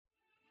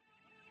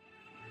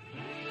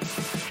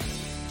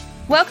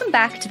Welcome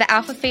back to the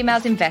Alpha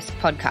Females Invest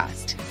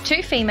podcast.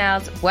 Two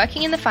females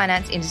working in the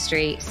finance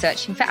industry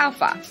searching for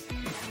alpha.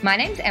 My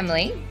name's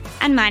Emily.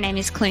 And my name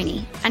is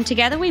Clooney. And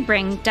together we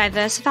bring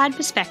diversified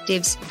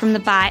perspectives from the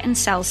buy and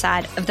sell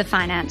side of the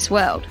finance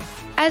world.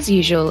 As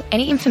usual,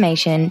 any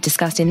information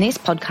discussed in this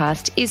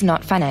podcast is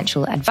not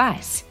financial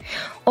advice.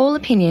 All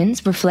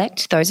opinions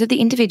reflect those of the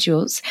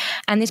individuals,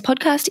 and this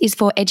podcast is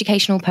for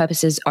educational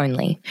purposes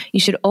only. You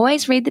should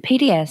always read the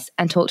PDS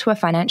and talk to a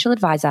financial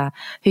advisor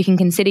who can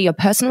consider your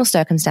personal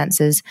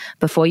circumstances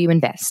before you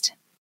invest.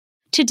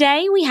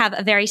 Today we have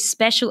a very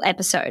special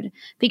episode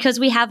because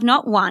we have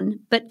not one,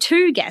 but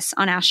two guests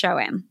on our show,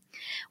 Em.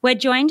 We're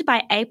joined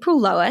by April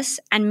Lois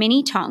and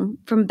Minnie Tong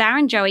from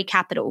Barrenjoey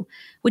Capital,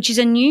 which is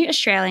a new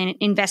Australian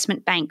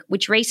investment bank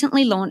which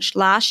recently launched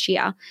last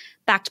year,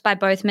 backed by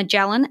both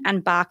Magellan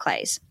and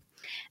Barclays.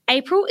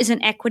 April is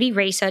an equity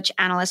research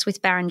analyst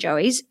with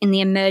Barrenjoey's in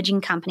the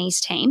emerging companies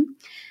team.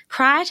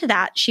 Prior to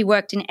that, she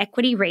worked in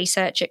equity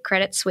research at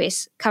Credit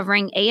Suisse,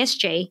 covering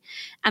ESG,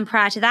 and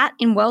prior to that,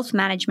 in wealth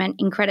management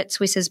in Credit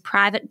Suisse's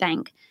private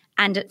bank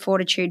and at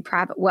Fortitude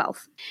Private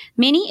Wealth.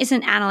 Minnie is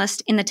an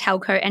analyst in the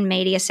telco and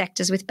media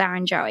sectors with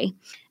Barrenjoey,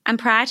 and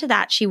prior to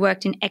that, she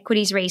worked in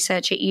equities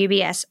research at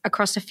UBS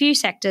across a few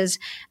sectors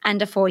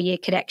and a 4-year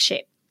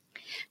cadetship.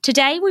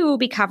 Today, we will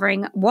be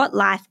covering what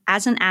life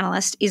as an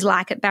analyst is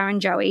like at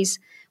Barrenjoey's,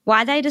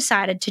 why they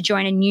decided to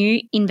join a new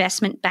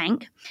investment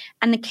bank,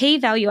 and the key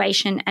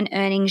valuation and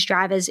earnings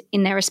drivers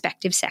in their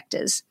respective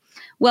sectors.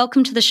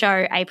 Welcome to the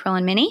show, April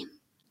and Minnie.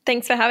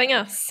 Thanks for having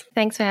us.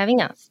 Thanks for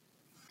having us.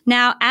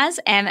 Now, as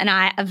Em and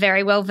I are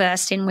very well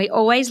versed in, we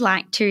always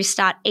like to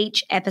start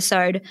each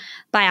episode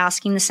by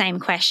asking the same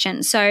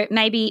question. So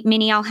maybe,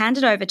 Minnie, I'll hand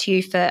it over to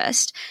you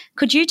first.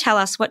 Could you tell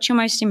us what's your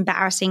most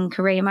embarrassing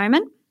career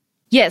moment?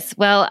 Yes,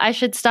 well, I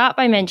should start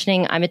by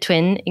mentioning I'm a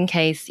twin in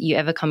case you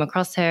ever come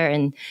across her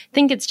and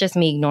think it's just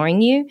me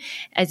ignoring you.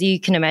 As you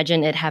can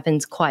imagine, it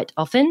happens quite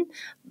often.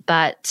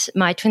 But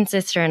my twin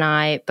sister and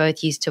I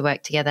both used to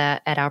work together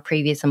at our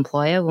previous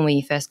employer when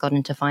we first got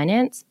into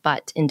finance,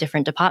 but in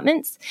different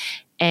departments.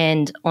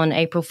 And on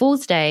April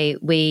Fool's Day,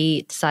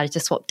 we decided to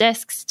swap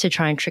desks to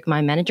try and trick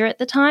my manager at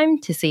the time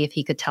to see if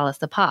he could tell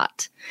us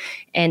apart.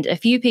 And a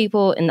few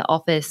people in the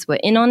office were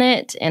in on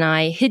it, and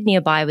I hid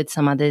nearby with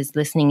some others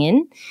listening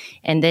in,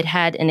 and they'd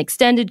had an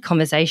extended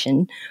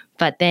conversation.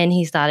 But then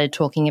he started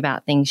talking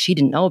about things she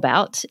didn't know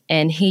about,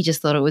 and he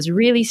just thought it was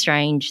really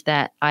strange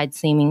that I'd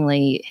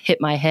seemingly hit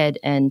my head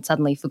and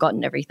suddenly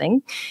forgotten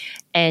everything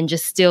and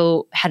just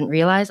still hadn't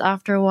realized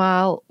after a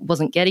while,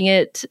 wasn't getting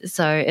it.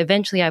 So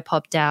eventually I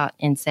popped out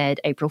and said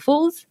April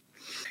Fools.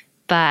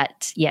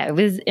 But yeah, it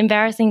was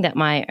embarrassing that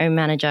my own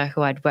manager,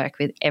 who I'd work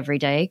with every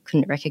day,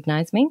 couldn't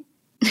recognize me.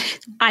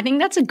 I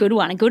think that's a good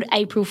one, a good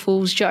April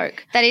Fool's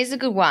joke. That is a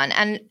good one.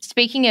 And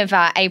speaking of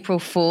April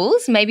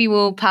Fools, maybe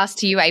we'll pass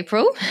to you,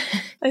 April.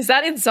 Is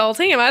that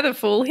insulting? Am I the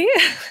fool here?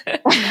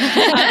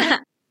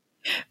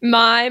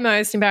 My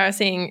most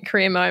embarrassing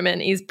career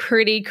moment is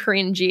pretty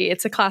cringy.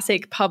 It's a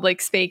classic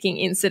public speaking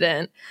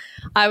incident.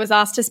 I was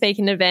asked to speak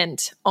at an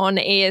event on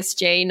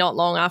ESG not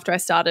long after I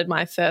started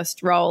my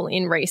first role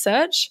in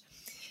research.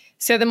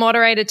 So the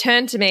moderator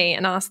turned to me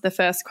and asked the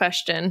first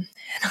question,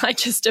 and I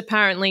just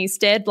apparently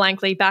stared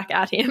blankly back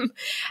at him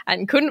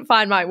and couldn't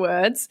find my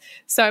words.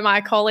 So my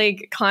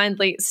colleague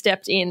kindly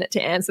stepped in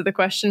to answer the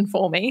question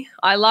for me.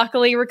 I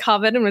luckily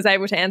recovered and was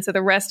able to answer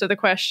the rest of the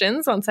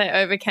questions once I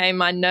overcame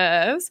my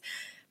nerves,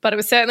 but it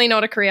was certainly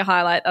not a career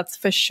highlight, that's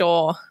for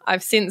sure.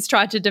 I've since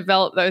tried to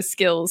develop those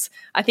skills.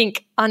 I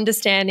think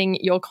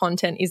understanding your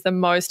content is the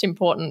most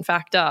important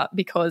factor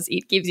because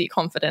it gives you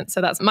confidence.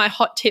 So that's my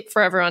hot tip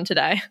for everyone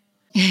today.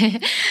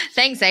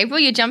 Thanks, April.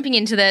 You're jumping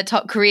into the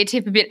top career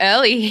tip a bit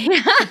early.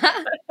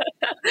 There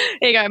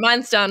you go.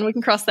 Mine's done. We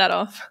can cross that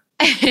off.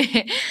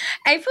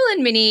 April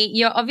and Minnie,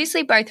 you're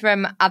obviously both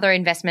from other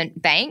investment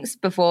banks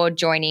before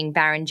joining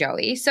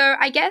Barrenjoey. So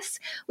I guess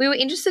we were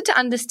interested to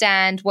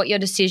understand what your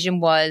decision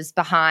was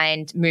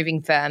behind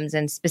moving firms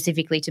and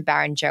specifically to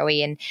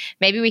Barrenjoey. And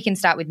maybe we can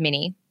start with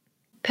Minnie.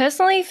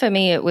 Personally, for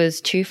me, it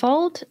was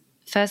twofold.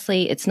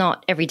 Firstly, it's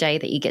not every day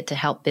that you get to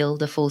help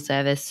build a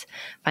full-service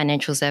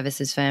financial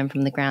services firm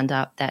from the ground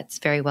up that's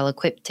very well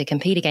equipped to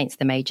compete against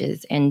the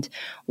majors and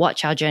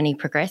watch our journey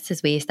progress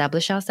as we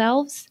establish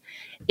ourselves.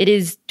 It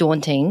is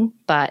daunting,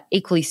 but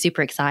equally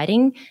super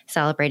exciting,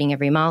 celebrating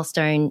every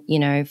milestone,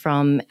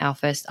 from our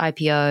first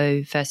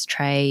IPO, first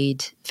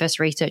trade, first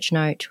research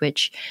note,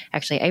 which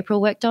actually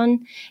April worked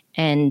on.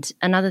 And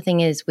another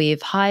thing is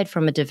we've hired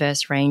from a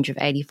diverse range of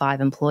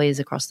 85 employers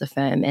across the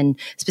firm and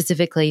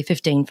specifically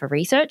 15 for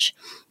research.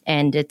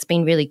 And it's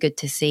been really good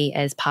to see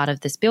as part of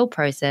this build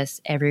process,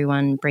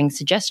 everyone brings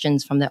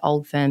suggestions from their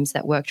old firms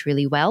that worked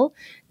really well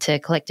to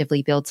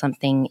collectively build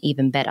something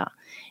even better.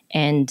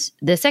 And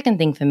the second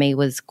thing for me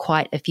was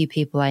quite a few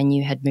people I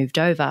knew had moved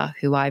over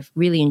who I've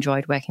really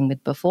enjoyed working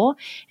with before,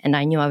 and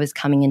I knew I was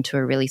coming into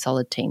a really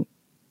solid team.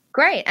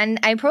 Great. And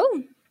April?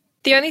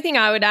 The only thing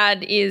I would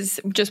add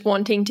is just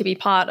wanting to be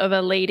part of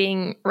a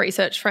leading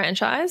research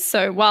franchise.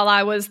 So while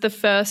I was the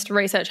first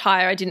research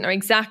hire, I didn't know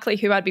exactly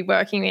who I'd be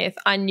working with.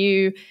 I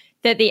knew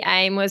that the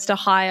aim was to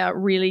hire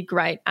really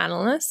great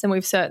analysts, and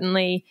we've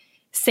certainly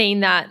seen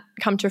that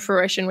come to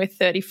fruition with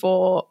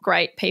 34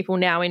 great people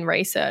now in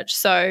research.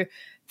 So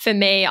for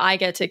me, I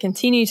get to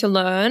continue to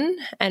learn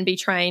and be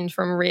trained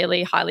from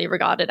really highly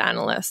regarded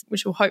analysts,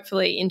 which will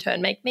hopefully in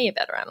turn make me a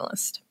better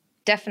analyst.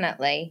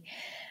 Definitely.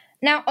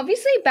 Now,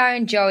 obviously,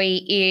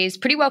 Barrenjoey is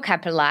pretty well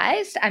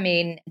capitalized. I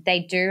mean, they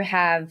do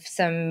have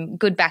some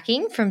good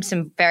backing from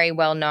some very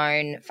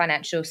well-known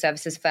financial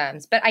services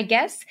firms. But I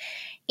guess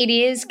it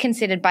is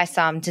considered by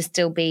some to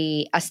still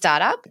be a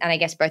startup. And I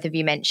guess both of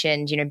you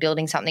mentioned,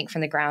 building something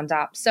from the ground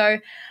up. So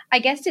I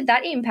guess did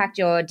that impact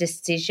your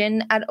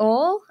decision at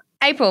all?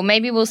 April,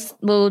 maybe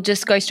we'll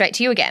just go straight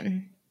to you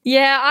again.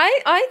 Yeah,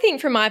 I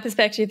think from my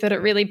perspective that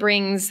it really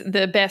brings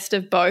the best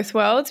of both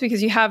worlds,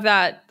 because you have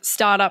that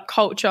startup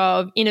culture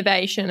of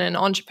innovation and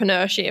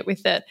entrepreneurship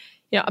with it,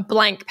 a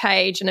blank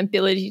page and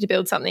ability to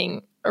build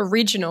something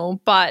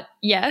original. But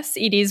yes,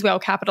 it is well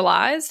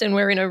capitalized, and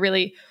we're in a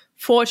really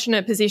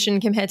fortunate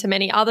position compared to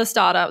many other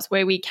startups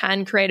where we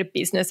can create a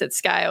business at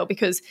scale,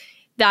 because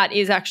that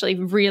is actually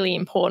really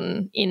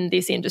important in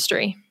this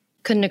industry.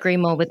 Couldn't agree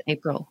more with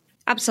April.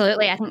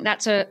 Absolutely. I think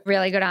that's a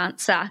really good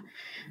answer.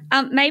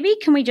 Maybe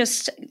can we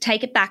just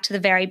take it back to the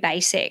very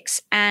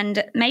basics?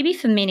 And maybe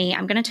for Minnie,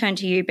 I'm going to turn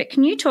to you, but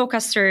can you talk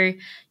us through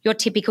your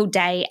typical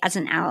day as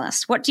an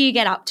analyst? What do you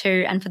get up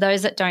to? And for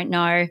those that don't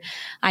know,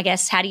 I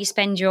guess, how do you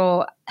spend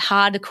your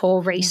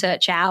hardcore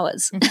research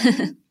hours?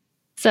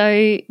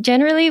 So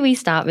generally we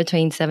start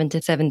between 7 to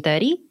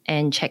 7:30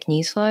 and check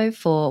news flow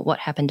for what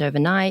happened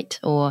overnight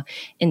or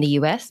in the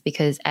US,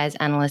 because as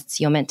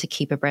analysts, you're meant to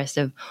keep abreast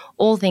of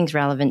all things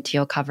relevant to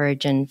your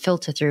coverage and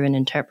filter through and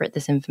interpret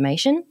this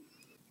information.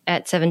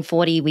 At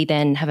 7:40, we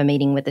then have a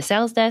meeting with the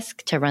sales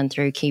desk to run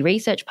through key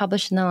research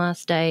published in the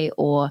last day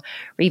or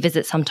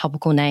revisit some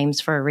topical names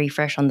for a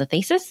refresh on the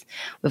thesis.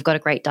 We've got a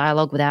great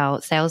dialogue with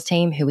our sales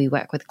team who we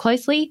work with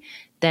closely.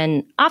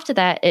 Then after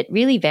that, it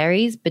really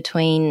varies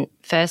between,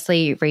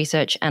 firstly,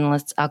 research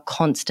analysts are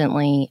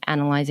constantly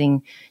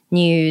analysing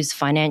news,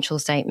 financial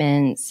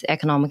statements,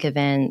 economic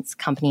events,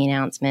 company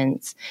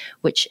announcements,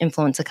 which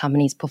influence a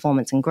company's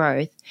performance and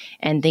growth.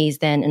 And these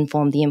then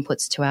inform the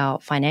inputs to our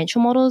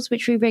financial models,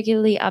 which we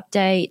regularly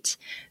update,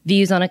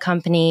 views on a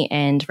company,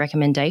 and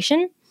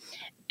recommendation.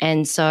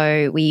 And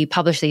so we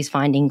publish these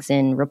findings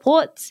in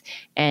reports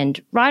and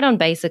write on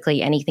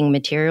basically anything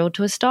material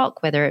to a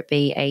stock, whether it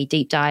be a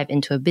deep dive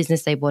into a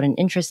business they bought an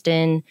interest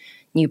in,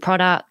 new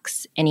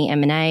products, any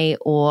M&A,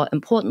 or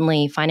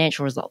importantly,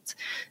 financial results.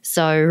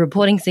 So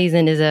reporting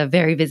season is a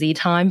very busy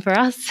time for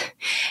us.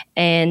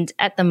 And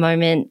at the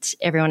moment,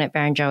 everyone at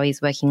Barrenjoey is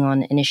working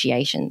on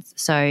initiations.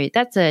 So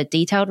that's a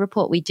detailed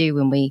report we do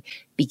when we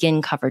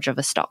begin coverage of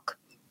a stock.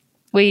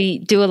 We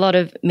do a lot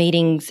of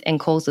meetings and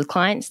calls with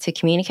clients to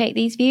communicate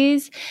these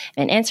views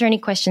and answer any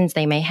questions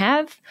they may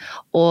have,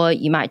 or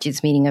you might do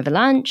this meeting over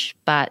lunch,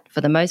 but for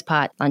the most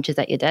part, lunch is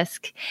at your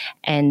desk,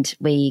 and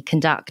we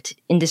conduct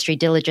industry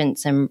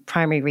diligence and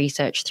primary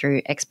research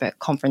through expert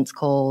conference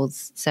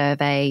calls,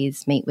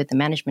 surveys, meet with the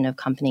management of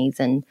companies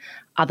and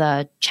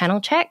other channel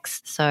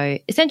checks. So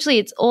essentially,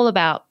 it's all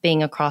about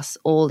being across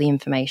all the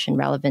information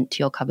relevant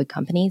to your covered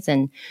companies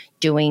and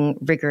doing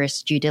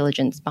rigorous due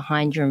diligence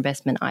behind your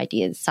investment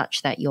ideas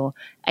such that you're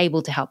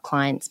able to help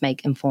clients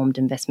make informed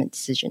investment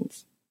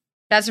decisions.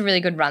 That's a really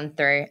good run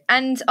through.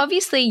 And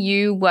obviously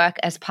you work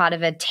as part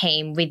of a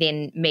team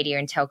within media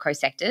and telco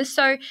sectors.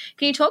 So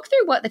can you talk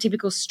through what the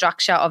typical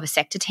structure of a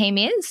sector team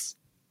is?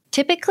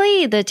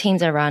 Typically, the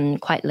teams are run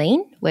quite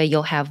lean, where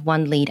you'll have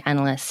one lead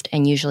analyst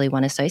and usually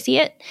one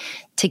associate.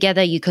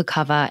 Together, you could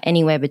cover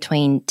anywhere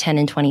between 10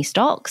 and 20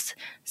 stocks.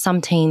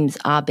 Some teams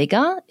are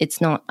bigger.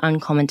 It's not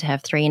uncommon to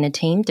have 3 in a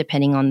team,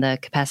 depending on the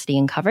capacity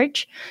and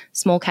coverage.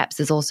 Small caps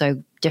is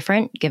also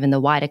different, given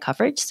the wider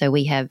coverage. So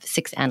we have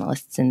 6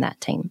 analysts in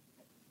that team.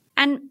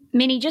 And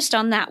Minnie, just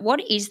on that, what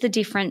is the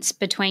difference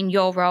between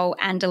your role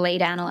and a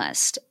lead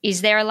analyst?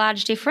 Is there a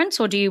large difference,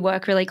 or do you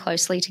work really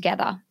closely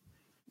together?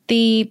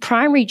 The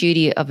primary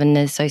duty of an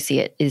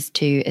associate is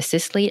to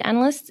assist lead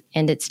analysts,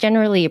 and it's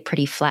generally a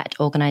pretty flat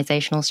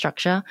organisational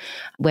structure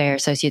where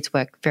associates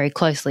work very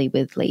closely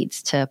with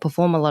leads to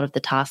perform a lot of the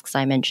tasks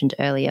I mentioned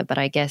earlier, but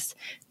I guess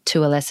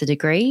to a lesser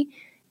degree.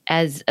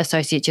 As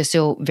associates, you're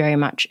still very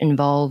much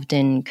involved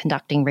in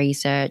conducting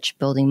research,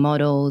 building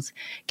models,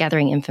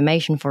 gathering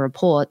information for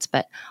reports,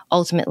 but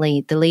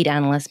ultimately the lead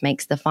analyst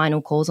makes the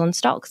final calls on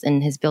stocks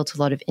and has built a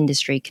lot of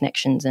industry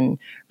connections and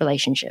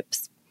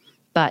relationships.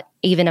 But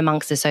even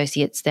amongst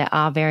associates, there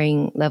are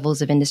varying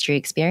levels of industry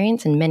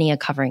experience, and many are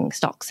covering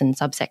stocks and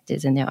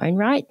subsectors in their own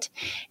right.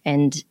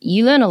 And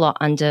you learn a lot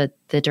under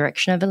the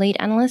direction of a lead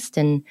analyst.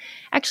 And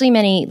actually,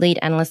 many lead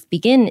analysts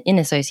begin in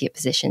associate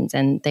positions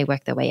and they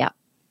work their way up.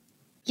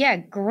 Yeah,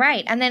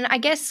 great. And then I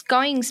guess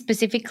going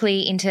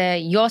specifically into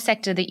your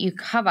sector that you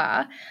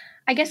cover,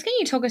 I guess can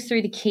you talk us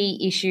through the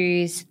key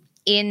issues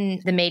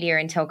in the media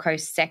and telco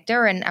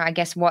sector? And I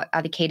guess what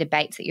are the key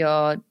debates that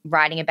you're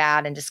writing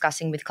about and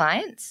discussing with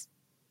clients?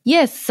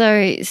 Yes,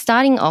 so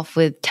starting off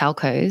with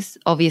telcos,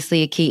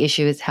 obviously a key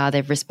issue is how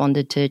they've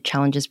responded to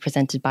challenges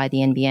presented by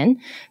the NBN,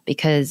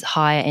 because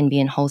higher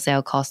NBN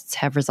wholesale costs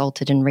have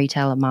resulted in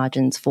retailer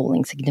margins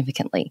falling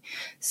significantly.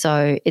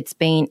 So it's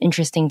been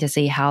interesting to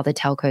see how the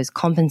telcos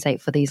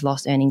compensate for these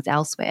lost earnings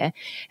elsewhere,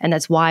 and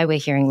that's why we're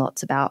hearing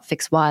lots about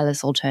fixed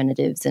wireless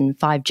alternatives and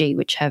 5G,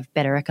 which have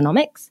better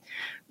economics.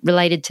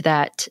 Related to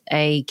that,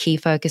 a key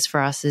focus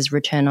for us is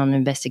return on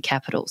invested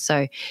capital.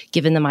 So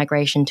given the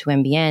migration to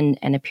NBN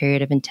and a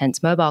period of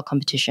intense mobile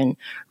competition,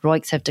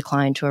 ROICs have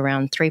declined to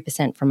around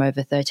 3% from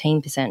over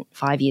 13%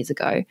 5 years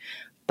ago.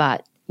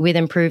 But with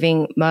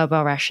improving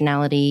mobile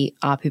rationality,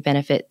 ARPU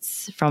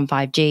benefits from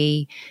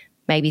 5G,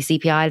 maybe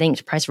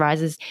CPI-linked price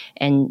rises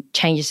and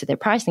changes to their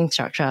pricing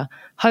structure,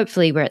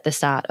 hopefully we're at the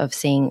start of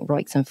seeing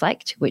ROICs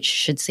inflect, which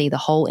should see the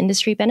whole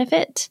industry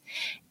benefit.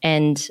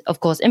 And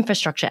of course,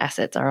 infrastructure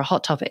assets are a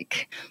hot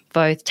topic.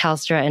 Both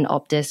Telstra and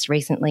Optus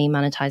recently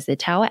monetized their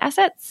tower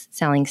assets,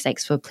 selling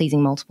stakes for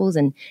pleasing multiples,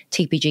 and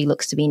TPG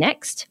looks to be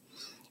next.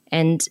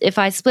 And if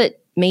I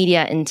split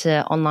media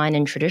into online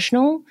and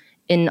traditional,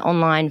 in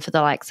online for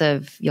the likes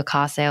of your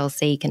car sales,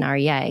 Seek and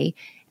REA,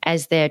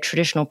 as their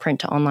traditional print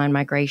to online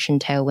migration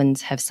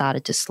tailwinds have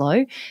started to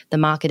slow, the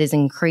market is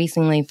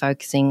increasingly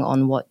focusing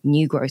on what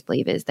new growth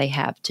levers they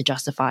have to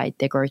justify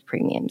their growth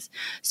premiums.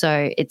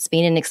 So it's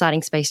been an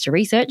exciting space to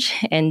research,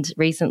 and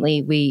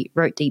recently we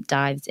wrote deep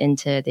dives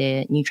into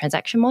their new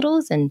transaction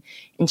models and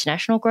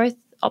international growth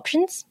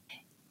options.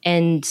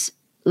 And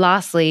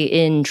lastly,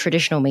 in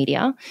traditional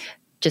media,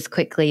 just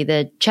quickly,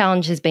 the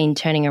challenge has been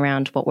turning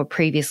around what were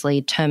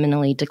previously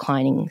terminally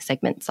declining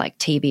segments like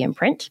TV and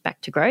print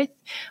back to growth,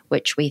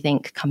 which we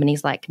think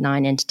companies like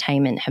Nine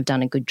Entertainment have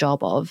done a good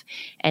job of.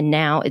 And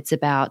now it's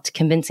about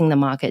convincing the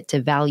market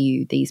to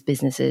value these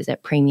businesses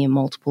at premium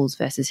multiples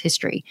versus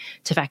history,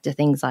 to factor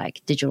things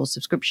like digital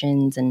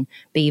subscriptions and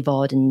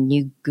BVOD and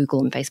new Google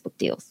and Facebook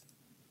deals.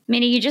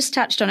 Minnie, you just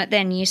touched on it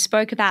then. You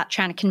spoke about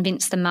trying to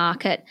convince the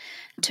market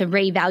to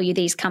revalue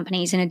these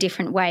companies in a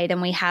different way than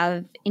we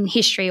have in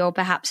history or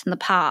perhaps in the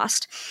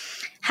past.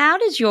 How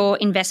does your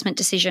investment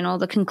decision or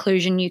the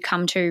conclusion you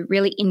come to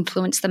really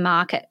influence the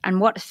market, and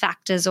what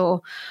factors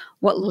or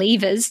what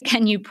levers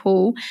can you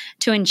pull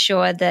to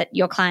ensure that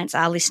your clients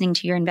are listening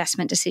to your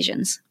investment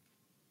decisions?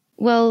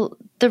 Well,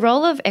 the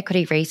role of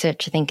equity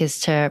research, I think, is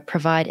to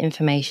provide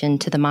information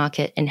to the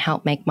market and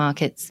help make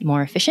markets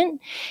more efficient.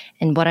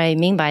 And what I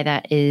mean by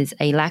that is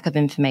a lack of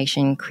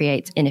information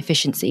creates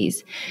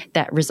inefficiencies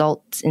that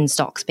results in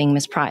stocks being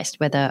mispriced,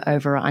 whether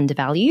over or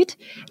undervalued.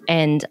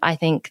 And I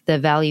think the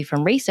value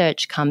from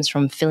research comes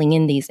from filling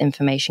in these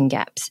information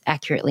gaps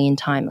accurately and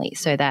timely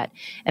so that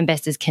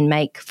investors can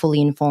make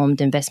fully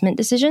informed investment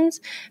decisions,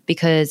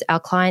 because our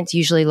clients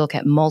usually look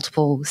at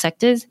multiple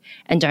sectors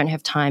and don't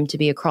have time to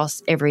be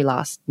across every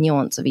last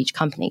nuance of each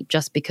company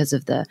just because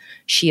of the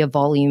sheer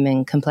volume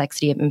and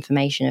complexity of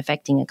information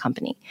affecting a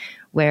company.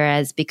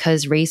 Whereas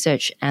because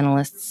research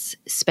analysts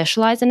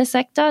specialize in a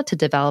sector to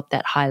develop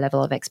that high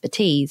level of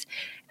expertise,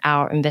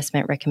 our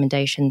investment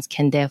recommendations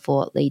can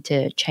therefore lead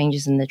to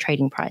changes in the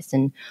trading price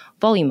and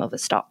volume of a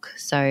stock.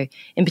 So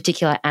in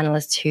particular,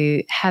 analysts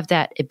who have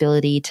that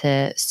ability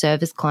to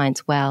service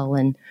clients well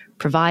and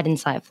provide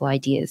insightful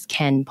ideas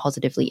can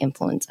positively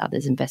influence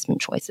others'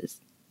 investment choices.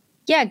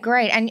 Yeah,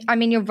 great. And I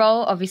mean, your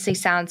role obviously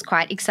sounds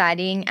quite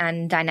exciting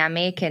and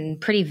dynamic and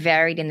pretty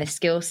varied in the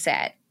skill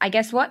set. I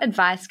guess what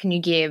advice can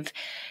you give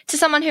to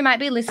someone who might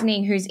be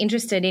listening who's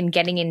interested in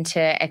getting into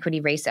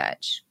equity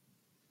research?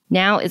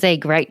 Now is a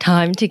great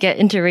time to get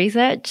into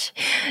research.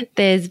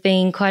 There's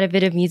been quite a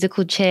bit of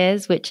musical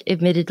chairs, which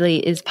admittedly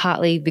is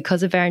partly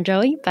because of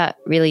Barrenjoey, but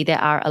really there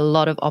are a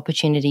lot of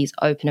opportunities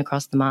open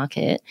across the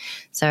market.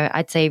 So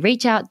I'd say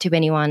reach out to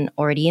anyone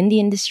already in the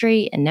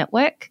industry and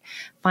network.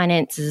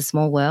 Finance is a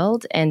small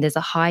world, and there's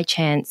a high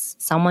chance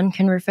someone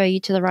can refer you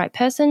to the right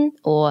person,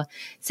 or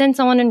send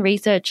someone in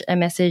research a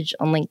message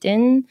on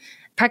LinkedIn.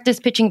 Practice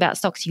pitching about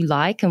stocks you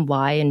like and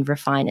why, and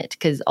refine it,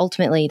 because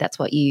ultimately that's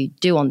what you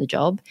do on the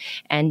job.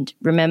 And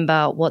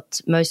remember,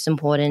 what's most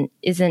important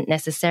isn't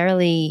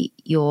necessarily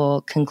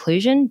your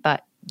conclusion,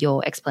 but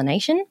your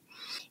explanation.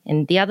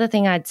 And the other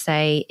thing I'd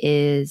say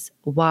is,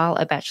 while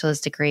a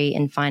bachelor's degree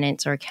in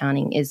finance or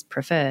accounting is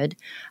preferred,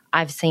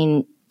 I've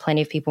seen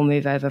plenty of people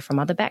move over from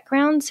other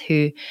backgrounds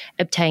who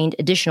obtained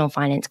additional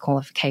finance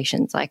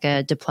qualifications like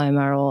a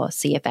diploma or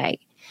CFA.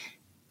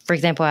 For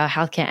example, our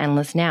healthcare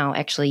analyst now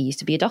actually used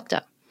to be a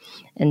doctor.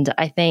 And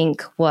I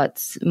think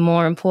what's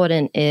more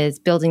important is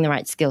building the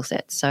right skill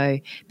set. So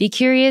be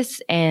curious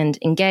and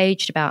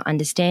engaged about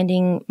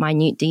understanding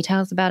minute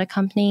details about a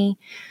company.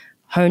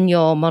 Hone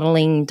your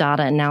modeling,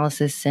 data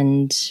analysis,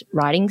 and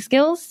writing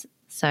skills.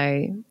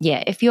 So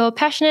yeah, if you're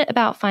passionate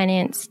about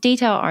finance,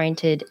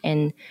 detail-oriented,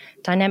 and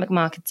dynamic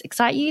markets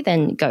excite you,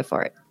 then go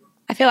for it.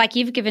 I feel like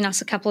you've given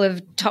us a couple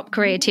of top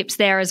career tips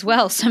there as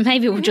well. So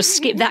maybe we'll just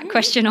skip that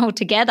question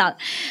altogether.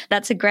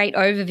 That's a great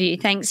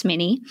overview. Thanks,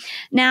 Minnie.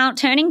 Now,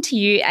 turning to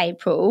you,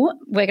 April,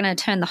 we're going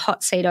to turn the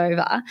hot seat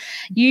over.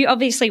 You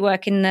obviously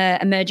work in the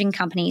emerging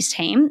companies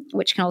team,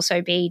 which can also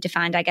be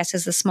defined, I guess,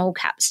 as the small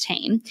caps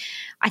team.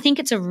 I think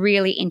it's a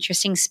really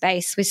interesting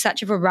space with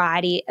such a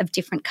variety of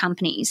different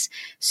companies.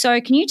 So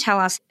can you tell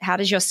us, how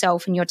does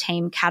yourself and your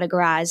team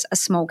categorize a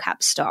small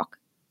cap stock?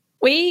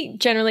 We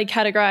generally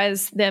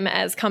categorize them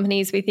as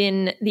companies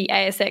within the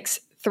ASX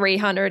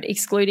 300,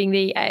 excluding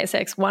the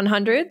ASX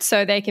 100.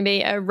 So they can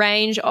be a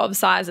range of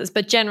sizes,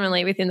 but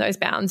generally within those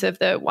bounds of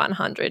the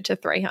 100 to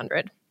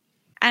 300.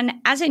 And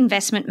as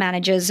investment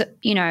managers,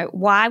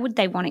 why would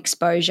they want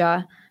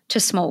exposure to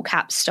small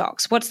cap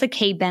stocks? What's the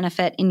key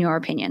benefit in your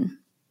opinion?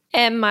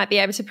 Em might be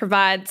able to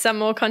provide some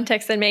more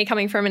context than me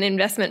coming from an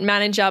investment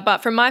manager, but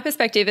from my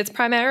perspective, it's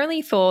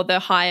primarily for the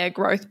higher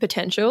growth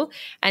potential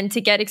and to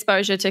get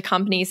exposure to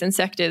companies and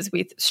sectors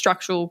with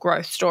structural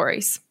growth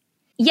stories.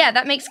 Yeah,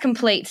 that makes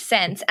complete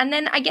sense. And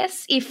then I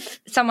guess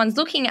if someone's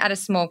looking at a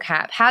small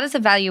cap, how does a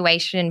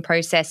valuation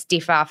process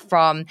differ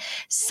from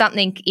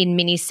something in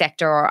mini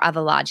sector or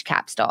other large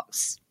cap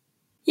stocks?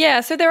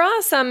 Yeah, so there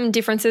are some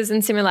differences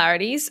and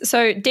similarities.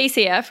 So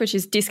DCF, which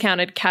is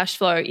discounted cash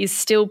flow, is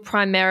still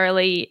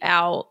primarily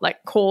our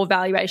core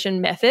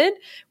valuation method,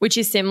 which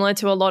is similar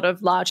to a lot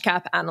of large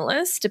cap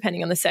analysts,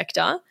 depending on the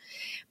sector.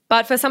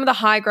 But for some of the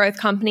high growth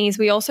companies,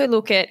 we also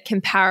look at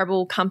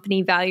comparable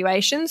company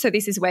valuation. So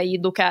this is where you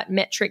look at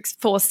metrics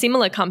for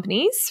similar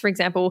companies, for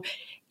example,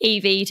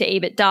 EV to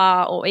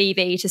EBITDA or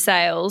EV to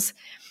sales.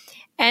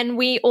 And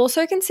we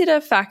also consider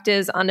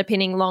factors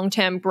underpinning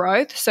long-term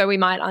growth. So we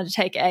might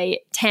undertake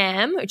a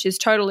TAM, which is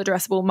total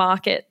addressable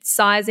market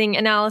sizing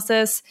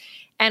analysis.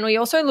 And we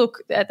also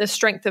look at the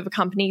strength of a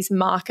company's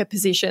market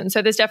position.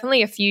 So there's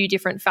definitely a few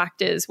different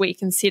factors we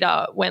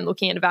consider when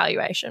looking at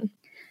evaluation.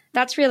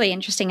 That's really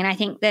interesting. And I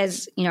think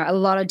there's, a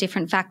lot of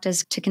different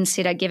factors to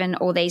consider given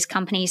all these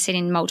companies sit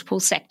in multiple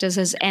sectors,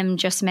 as Em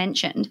just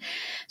mentioned.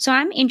 So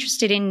I'm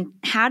interested in,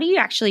 how do you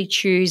actually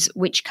choose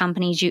which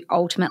companies you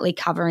ultimately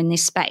cover in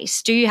this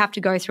space? Do you have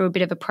to go through a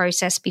bit of a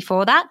process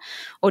before that,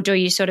 or do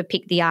you sort of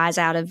pick the eyes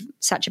out of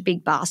such a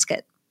big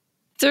basket?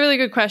 It's a really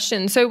good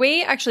question. So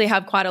we actually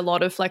have quite a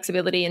lot of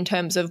flexibility in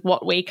terms of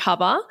what we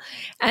cover.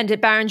 And at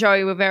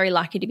Barrenjoey, we're very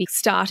lucky to be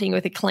starting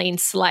with a clean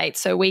slate.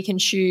 So we can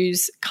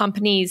choose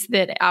companies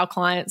that our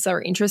clients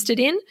are interested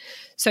in.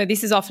 So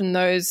this is often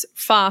those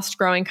fast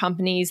growing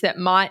companies that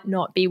might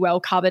not be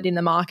well covered in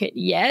the market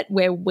yet,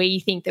 where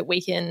we think that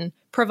we can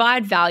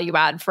provide value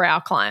add for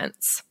our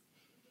clients.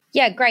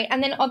 Yeah, great.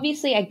 And then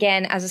obviously,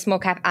 again, as a small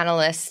cap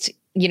analyst,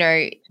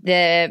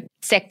 the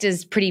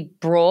sector's pretty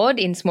broad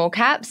in small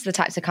caps, the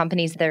types of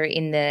companies that are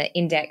in the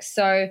index.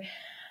 So,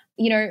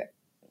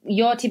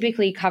 you're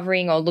typically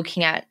covering or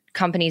looking at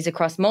companies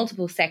across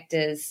multiple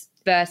sectors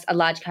versus a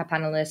large cap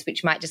analyst,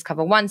 which might just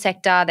cover one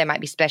sector. They might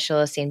be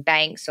specialists in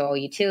banks or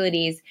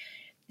utilities.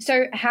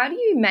 So how do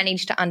you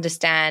manage to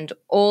understand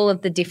all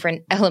of the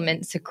different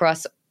elements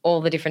across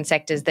all the different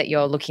sectors that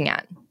you're looking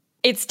at?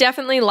 It's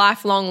definitely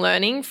lifelong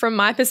learning. From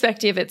my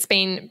perspective, it's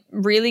been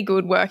really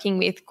good working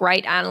with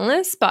great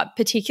analysts, but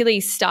particularly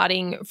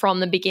starting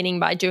from the beginning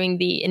by doing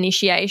the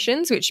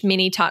initiations, which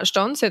Minnie touched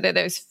on. So they're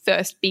those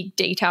first big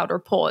detailed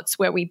reports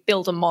where we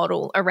build a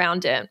model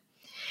around it.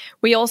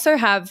 We also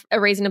have a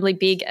reasonably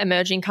big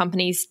emerging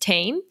companies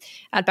team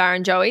at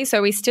Barrenjoey.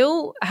 So we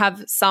still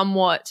have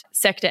somewhat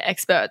sector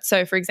experts.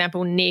 So for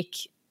example, Nick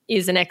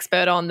is an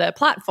expert on the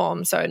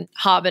platform. So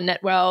Harbour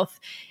Net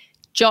Wealth.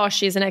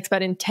 Josh is an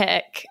expert in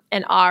tech,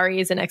 and Ari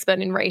is an expert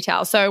in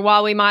retail. So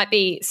while we might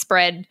be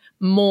spread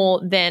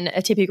more than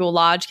a typical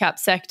large cap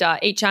sector,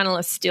 each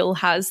analyst still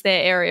has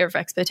their area of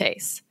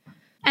expertise.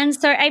 And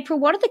so, April,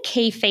 what are the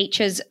key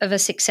features of a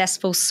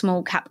successful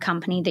small cap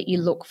company that you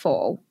look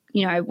for?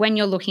 When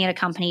you're looking at a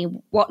company,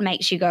 what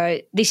makes you go,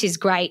 this is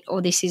great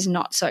or this is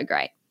not so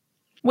great?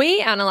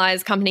 We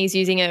analyse companies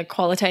using a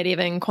qualitative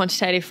and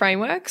quantitative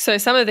framework. So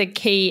some of the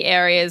key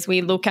areas we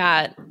look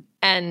at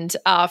and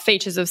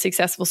features of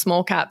successful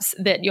small caps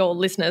that your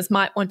listeners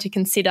might want to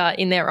consider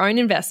in their own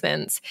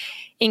investments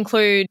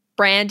include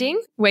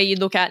branding, where you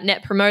look at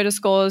net promoter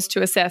scores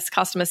to assess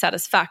customer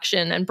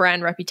satisfaction and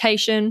brand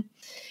reputation.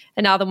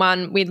 Another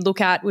one we'd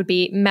look at would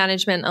be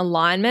management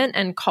alignment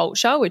and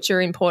culture, which are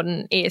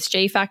important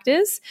ESG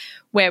factors,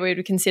 where we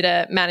would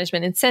consider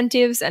management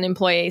incentives and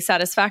employee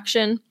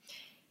satisfaction.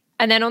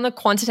 And then on the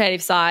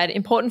quantitative side,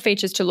 important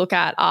features to look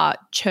at are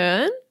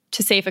churn,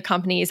 to see if a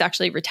company is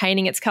actually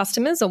retaining its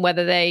customers or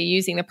whether they're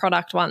using the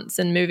product once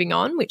and moving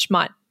on, which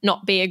might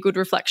not be a good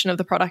reflection of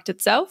the product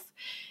itself.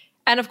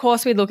 And of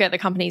course, we look at the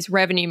company's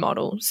revenue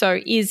model. So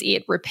is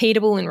it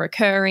repeatable and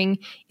recurring?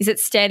 Is it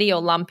steady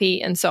or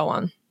lumpy? And so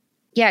on.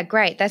 Yeah,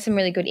 great. That's some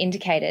really good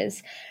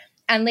indicators.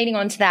 And leading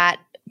on to that,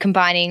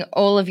 combining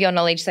all of your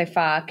knowledge so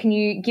far, can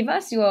you give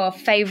us your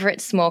favourite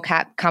small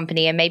cap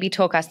company and maybe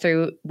talk us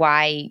through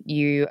why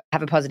you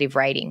have a positive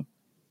rating?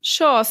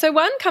 Sure. So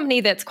one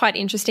company that's quite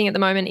interesting at the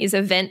moment is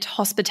Event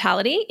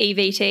Hospitality,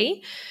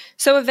 EVT.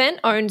 So Event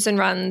owns and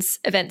runs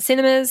Event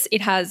Cinemas.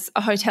 It has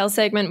a hotel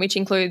segment which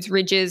includes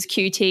Ridges,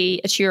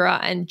 QT, Atura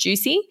and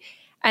Juicy.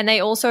 And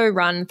they also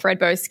run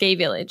Thredbo Ski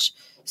Village.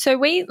 So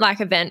we like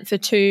Event for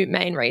two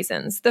main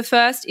reasons. The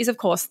first is, of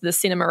course, the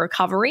cinema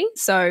recovery.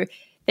 So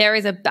there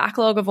is a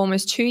backlog of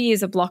almost 2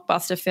 years of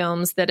blockbuster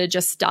films that are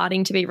just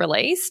starting to be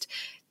released.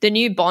 The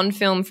new Bond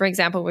film, for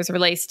example, was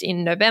released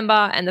in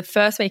November, and the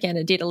first weekend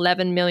it did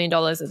 $11 million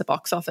at the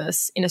box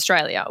office in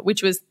Australia,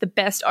 which was the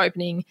best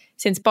opening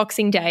since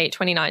Boxing Day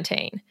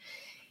 2019.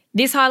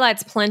 This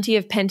highlights plenty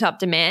of pent-up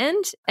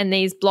demand, and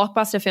these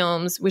blockbuster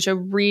films, which are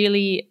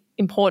really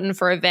important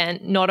for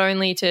Event, not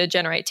only to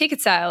generate ticket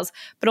sales,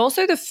 but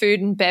also the food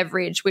and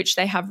beverage, which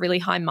they have really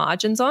high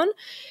margins on.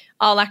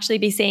 I'll actually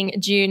be seeing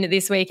Dune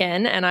this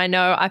weekend, and I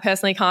know I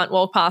personally can't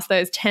walk past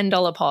those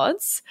 $10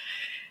 pods.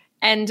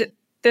 And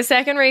the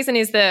second reason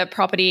is the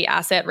property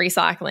asset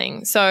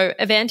recycling. So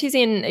Event is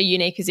in a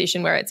unique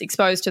position where it's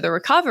exposed to the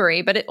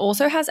recovery, but it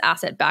also has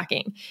asset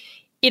backing.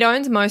 It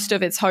owns most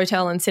of its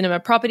hotel and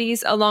cinema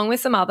properties, along with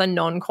some other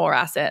non-core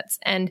assets.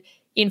 And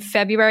in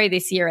February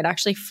this year, it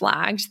actually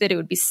flagged that it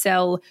would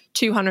sell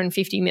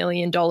 $250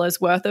 million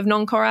worth of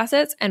non-core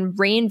assets and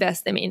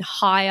reinvest them in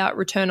higher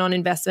return on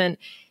investment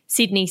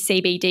Sydney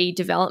CBD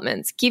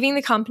developments, giving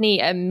the company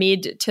a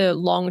mid to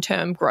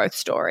long-term growth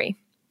story.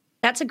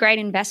 That's a great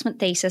investment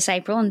thesis,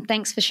 April, and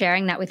thanks for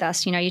sharing that with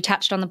us. You know, you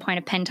touched on the point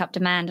of pent-up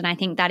demand, and I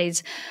think that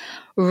is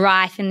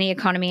rife in the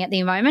economy at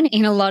the moment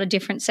in a lot of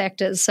different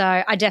sectors.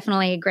 So I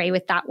definitely agree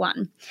with that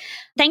one.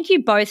 Thank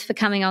you both for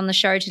coming on the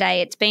show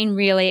today. It's been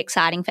really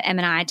exciting for Em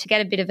and I to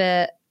get a bit of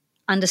a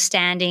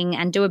understanding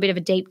and do a bit of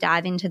a deep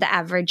dive into the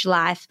average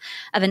life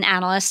of an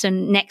analyst.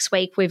 And next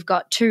week, we've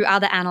got two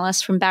other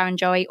analysts from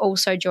Barrenjoey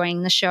also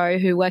joining the show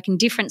who work in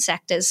different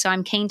sectors. So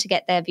I'm keen to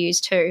get their views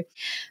too.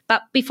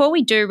 But before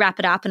we do wrap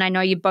it up, and I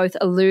know you both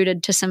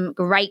alluded to some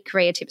great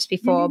career tips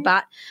before,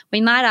 but we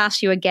might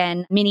ask you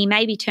again, Minnie,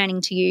 maybe turning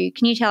to you,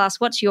 can you tell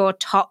us what's your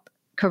top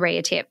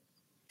career tip?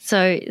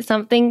 So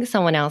something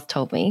someone else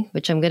told me,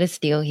 which I'm going to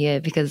steal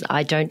here because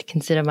I don't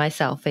consider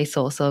myself a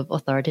source of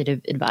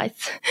authoritative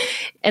advice.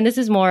 And this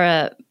is more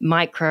a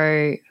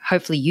micro,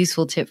 hopefully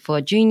useful tip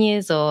for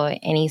juniors or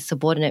any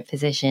subordinate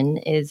position,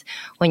 is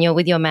when you're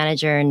with your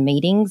manager in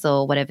meetings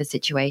or whatever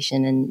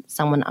situation and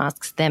someone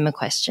asks them a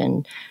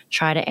question,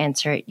 try to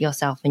answer it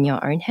yourself in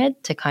your own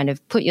head to kind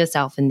of put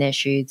yourself in their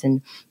shoes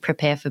and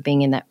prepare for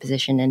being in that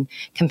position and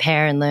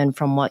compare and learn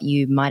from what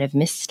you might have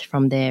missed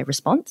from their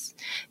response,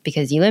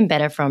 because you learn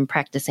better from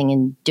practicing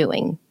and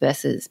doing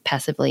versus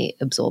passively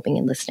absorbing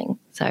and listening.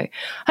 So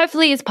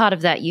hopefully as part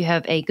of that, you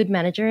have a good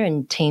manager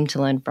and team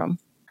to learn from.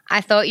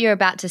 I thought you were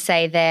about to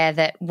say there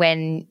that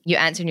when you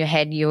answer in your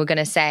head, you were going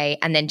to say,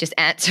 and then just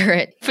answer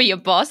it for your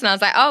boss. And I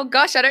was like, oh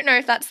gosh, I don't know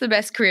if that's the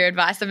best career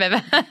advice I've ever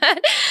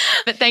had.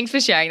 But thanks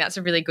for sharing. That's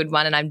a really good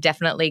one. And I'm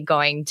definitely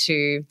going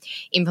to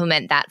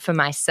implement that for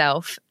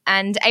myself.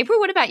 And April,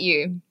 what about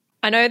you?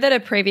 I know that a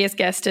previous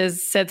guest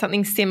has said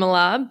something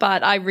similar,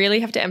 but I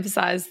really have to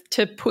emphasize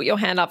to put your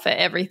hand up for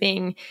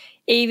everything.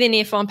 Even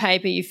if on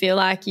paper you feel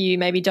like you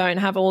maybe don't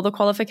have all the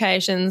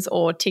qualifications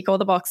or tick all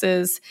the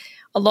boxes,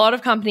 a lot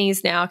of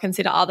companies now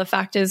consider other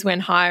factors when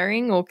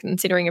hiring or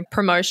considering a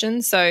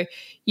promotion. So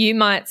you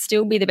might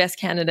still be the best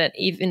candidate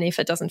even if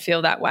it doesn't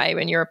feel that way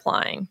when you're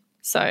applying.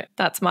 So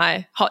that's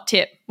my hot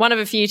tip. One of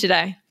a few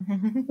today.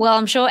 Well,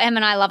 I'm sure Em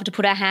and I love to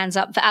put our hands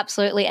up for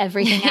absolutely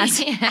everything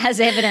as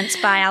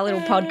evidenced by our little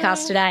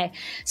podcast today.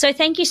 So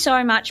thank you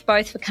so much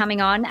both for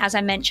coming on. As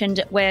I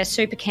mentioned, we're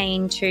super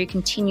keen to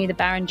continue the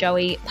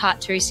Barrenjoey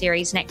Part 2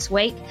 series next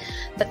week.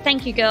 But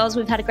thank you, girls.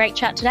 We've had a great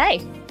chat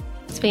today.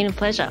 It's been a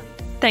pleasure.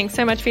 Thanks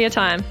so much for your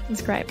time.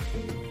 It's great.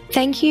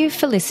 Thank you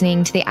for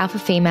listening to the Alpha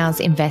Females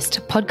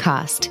Invest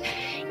podcast.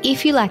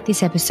 If you like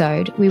this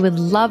episode, we would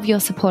love your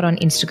support on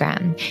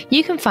Instagram.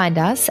 You can find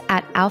us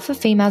at Alpha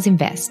Females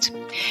Invest.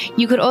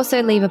 You could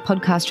also leave a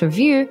podcast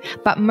review,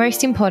 but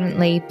most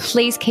importantly,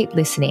 please keep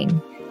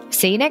listening.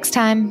 See you next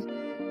time.